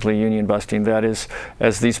basically union busting. That is,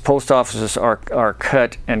 as these post offices are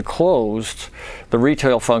cut and closed, the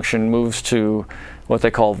retail function moves to what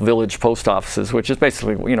they call village post offices, which is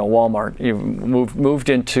basically, Walmart. You've moved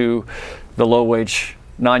into the low-wage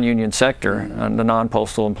non-union sector, and the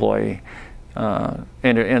non-postal employee and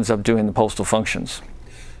it ends up doing the postal functions.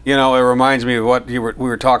 It reminds me of what we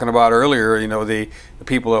were talking about earlier. The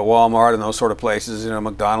people at Walmart and those sort of places,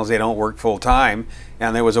 McDonald's, they don't work full time.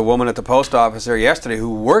 And there was a woman at the post office there yesterday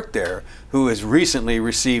who worked there, who has recently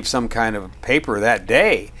received some kind of paper that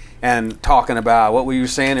day, and talking about, what were you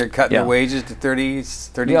saying? They're cutting their wages to 30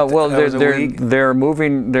 hours a week?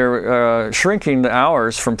 They're shrinking the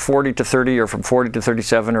hours from 40 to 30 or from 40 to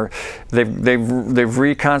 37, or they've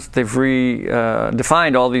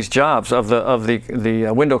redefined all these jobs of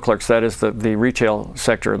the window clerks. That is the retail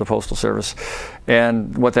sector of the Postal Service.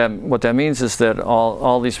 And what that means is that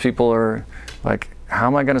all these people are like, how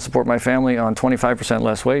am I going to support my family on 25%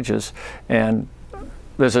 less wages? And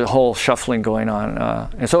there's a whole shuffling going on,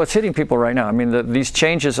 and so it's hitting people right now. I mean, these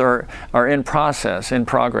changes are in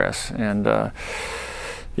progress, and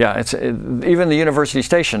even the university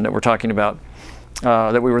station that we're talking about,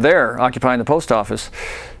 that we were there occupying the post office,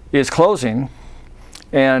 is closing,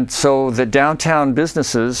 and so the downtown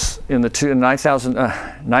businesses in the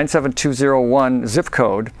 97201 zip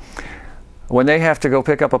code, when they have to go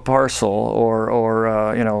pick up a parcel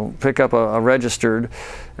or pick up a registered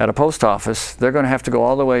at a post office, they're going to have to go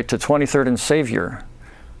all the way to 23rd and Savior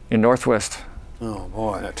in Northwest. Oh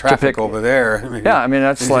boy, that traffic over there. I mean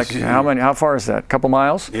that's like how far is that? A couple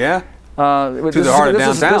miles? Yeah. To the heart of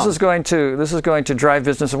downtown. This is going to drive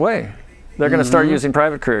business away. They're going to start using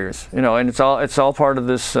private couriers, and it's all part of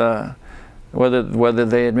this. Whether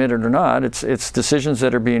they admit it or not, it's decisions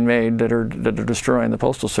that are being made that are destroying the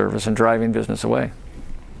Postal Service and driving business away.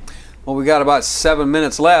 Well, we got about 7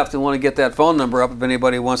 minutes left, and want to get that phone number up if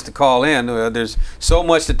anybody wants to call in. There's so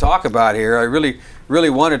much to talk about here. I really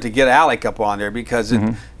wanted to get Alec up on there because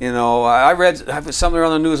I read something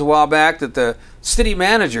on the news a while back that the city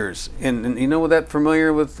managers, and that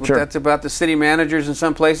familiar with what that's about, the city managers in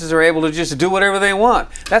some places are able to just do whatever they want.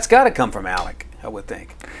 That's got to come from Alec, I would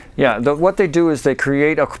think. Yeah, what they do is they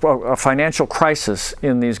create a financial crisis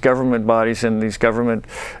in these government bodies and these government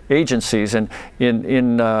agencies. And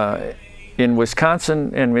in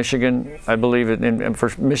Wisconsin and Michigan, I believe, and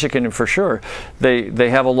for Michigan for sure, they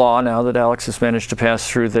have a law now that Alex has managed to pass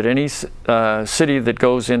through that any city that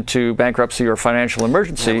goes into bankruptcy or financial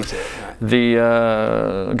emergency,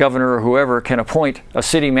 the governor or whoever can appoint a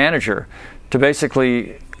city manager to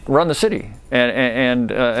basically run the city, and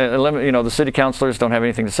the city councilors don't have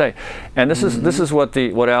anything to say. And this is what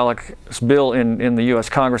Alec's bill in the U.S.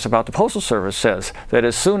 Congress about the Postal Service says, that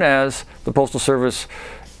as soon as the Postal Service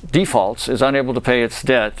defaults, is unable to pay its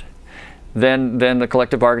debt, then the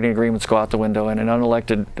collective bargaining agreements go out the window, and an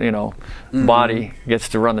unelected body gets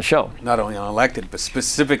to run the show. Not only unelected, but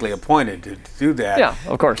specifically appointed to do that. Yeah,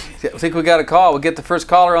 of course. I think we got a call. We'll get the first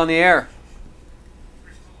caller on the air.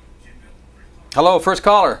 Hello, first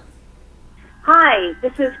caller. Hi,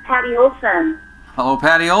 this is Patty Olson. Hello,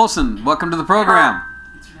 Patty Olson. Welcome to the program.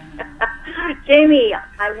 Jamie,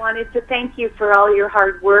 I wanted to thank you for all your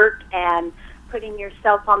hard work and putting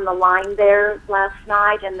yourself on the line there last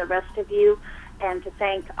night, and the rest of you, and to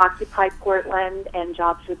thank Occupy Portland and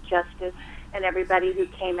Jobs with Justice and everybody who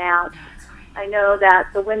came out. I know that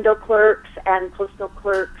the window clerks and postal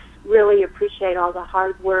clerks really appreciate all the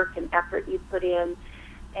hard work and effort you put in.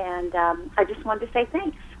 And I just wanted to say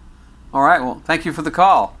thanks. All right. Well, thank you for the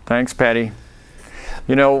call. Thanks, Patty.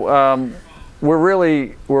 We're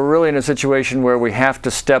really in a situation where we have to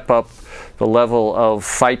step up the level of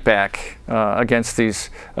fight back against these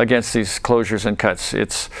closures and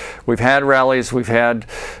cuts. We've had rallies, we've had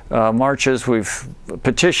marches, we've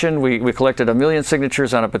petitioned. We collected 1 million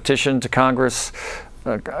signatures on a petition to Congress.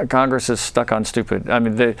 Congress is stuck on stupid. I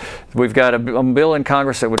mean, we've got a bill in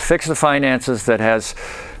Congress that would fix the finances, that has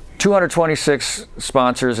 226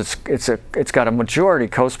 sponsors. It's got a majority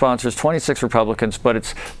co-sponsors, 26 Republicans, but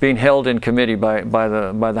it's being held in committee by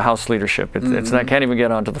the House leadership. It's not, can't even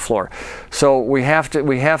get onto the floor. So we have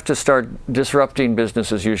to start disrupting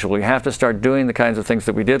business as usual. We have to start doing the kinds of things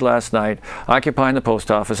that we did last night, occupying the post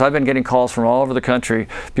office. I've been getting calls from all over the country,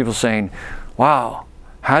 people saying, "Wow,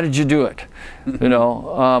 how did you do it?" You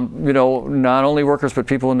know, not only workers but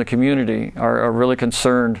people in the community are really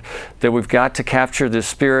concerned that we've got to capture the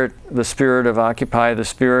spirit of Occupy, the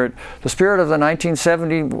spirit of the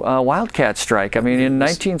 1970 wildcat strike. I mean, in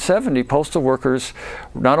 1970, postal workers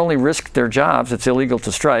not only risked their jobs, it's illegal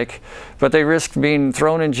to strike, but they risked being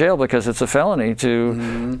thrown in jail because it's a felony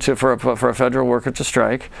for a federal worker to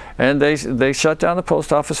strike. And they shut down the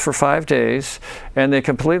post office for 5 days, and they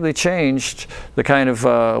completely changed the kind of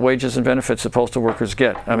wages and benefits that postal workers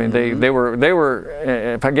get. I mean, they were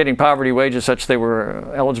getting poverty wages such they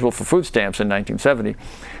were eligible for food stamps in 1970.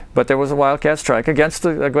 But there was a wildcat strike against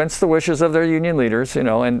the wishes of their union leaders, you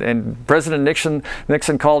know, and President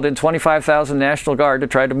Nixon called in 25,000 National Guard to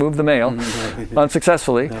try to move the mail,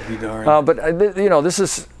 unsuccessfully. But you know, this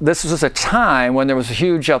was a time when there was a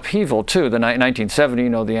huge upheaval too. The 1970, you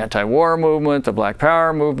know, the anti-war movement, the Black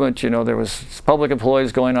Power movement. You know, there was public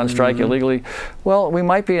employees going on strike illegally. Well, we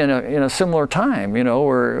might be in a similar time, you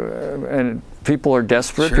know, and people are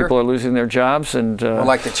desperate. Sure. People are losing their jobs, and well,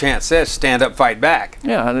 like the chant says, stand up, fight back.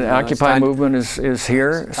 Yeah, the Occupy movement is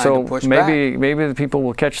here, so maybe the people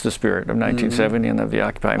will catch the spirit of 1970 and of the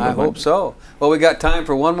Occupy movement. I hope so. Well, we got time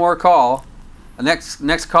for one more call.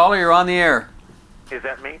 Next caller, you're on the air. Is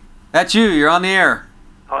that me? That's you. You're on the air.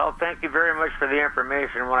 Well, thank you very much for the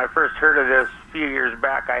information. When I first heard of this a few years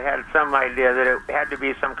back, I had some idea that it had to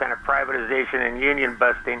be some kind of privatization and union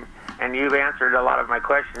busting, and you've answered a lot of my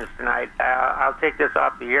questions tonight. I'll take this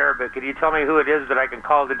off the air, but could you tell me who it is that I can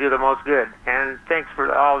call to do the most good? And thanks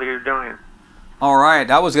for all that you're doing. All right.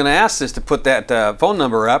 I was going to ask this to put that phone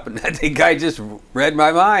number up, and the guy just read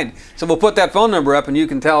my mind. So we'll put that phone number up, and you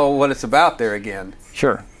can tell what it's about there again.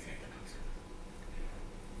 Sure.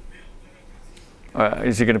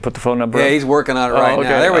 Is he going to put the phone number up? Yeah, he's working on it right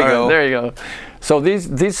now. There we go. There you go. So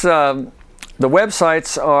the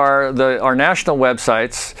websites are our national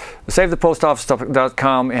websites.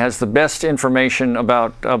 SaveThePostOffice.com has the best information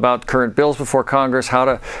about current bills before Congress, how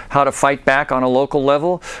to fight back on a local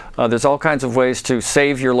level. There's all kinds of ways to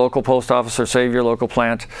save your local post office or save your local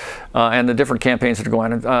plant, and the different campaigns that are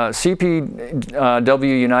going on.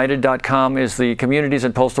 CPWUnited.com is the Communities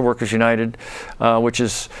and Postal Workers United, which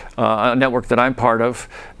is a network that I'm part of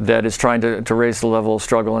that is trying to raise the level of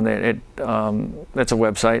struggle, and that's a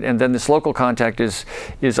website. And then this local contact is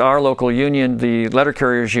our local union, the Letter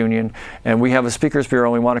Carriers Union, and we have a speakers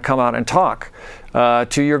bureau, and we want to come out and talk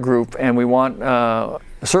to your group, and we want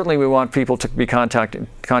certainly we want people to be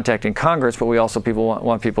contacting Congress, but we also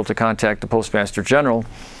want people to contact the Postmaster General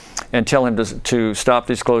and tell him to stop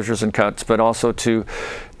these closures and cuts, but also to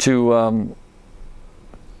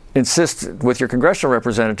insist with your congressional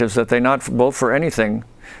representatives that they not vote for anything,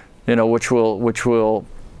 you know, which will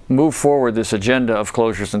move forward this agenda of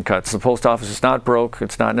closures and cuts. The post office is not broke;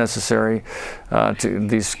 it's not necessary.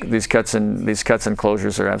 These cuts and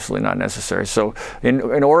closures are absolutely not necessary. So in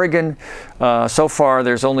Oregon, so far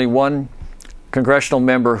there's only one congressional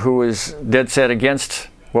member who is dead set against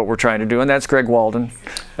what we're trying to do, and that's Greg Walden,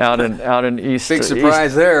 out in Eastern,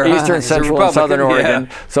 Central, and Southern Oregon.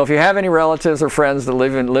 Yeah. So if you have any relatives or friends that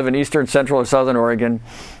live in Eastern, Central, or Southern Oregon,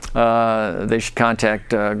 they should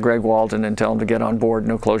contact Greg Walden and tell him to get on board.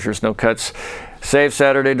 No closures, no cuts. Save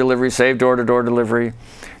Saturday delivery, save door-to-door delivery,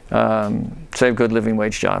 save good living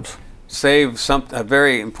wage jobs. Save a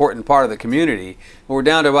very important part of the community. We're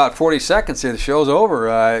down to about 40 seconds here. The show's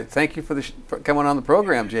over. Thank you for coming on the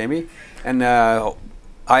program, Jamie. And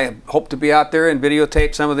I hope to be out there and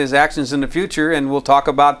videotape some of these actions in the future, and we'll talk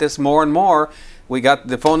about this more and more. We got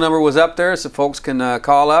the phone number was up there, so folks can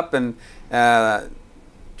call up and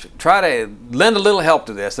try to lend a little help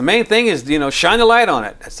to this. The main thing is, you know, shine a light on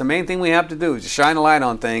it. That's the main thing we have to do, is to shine a light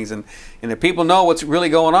on things. And if people know what's really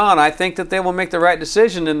going on, I think that they will make the right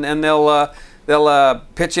decision, and they'll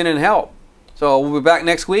pitch in and help. So we'll be back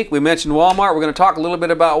next week. We mentioned Walmart. We're going to talk a little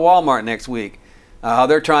bit about Walmart next week. How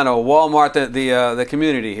they're trying to Walmart the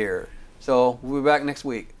community here. So we'll be back next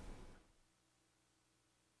week.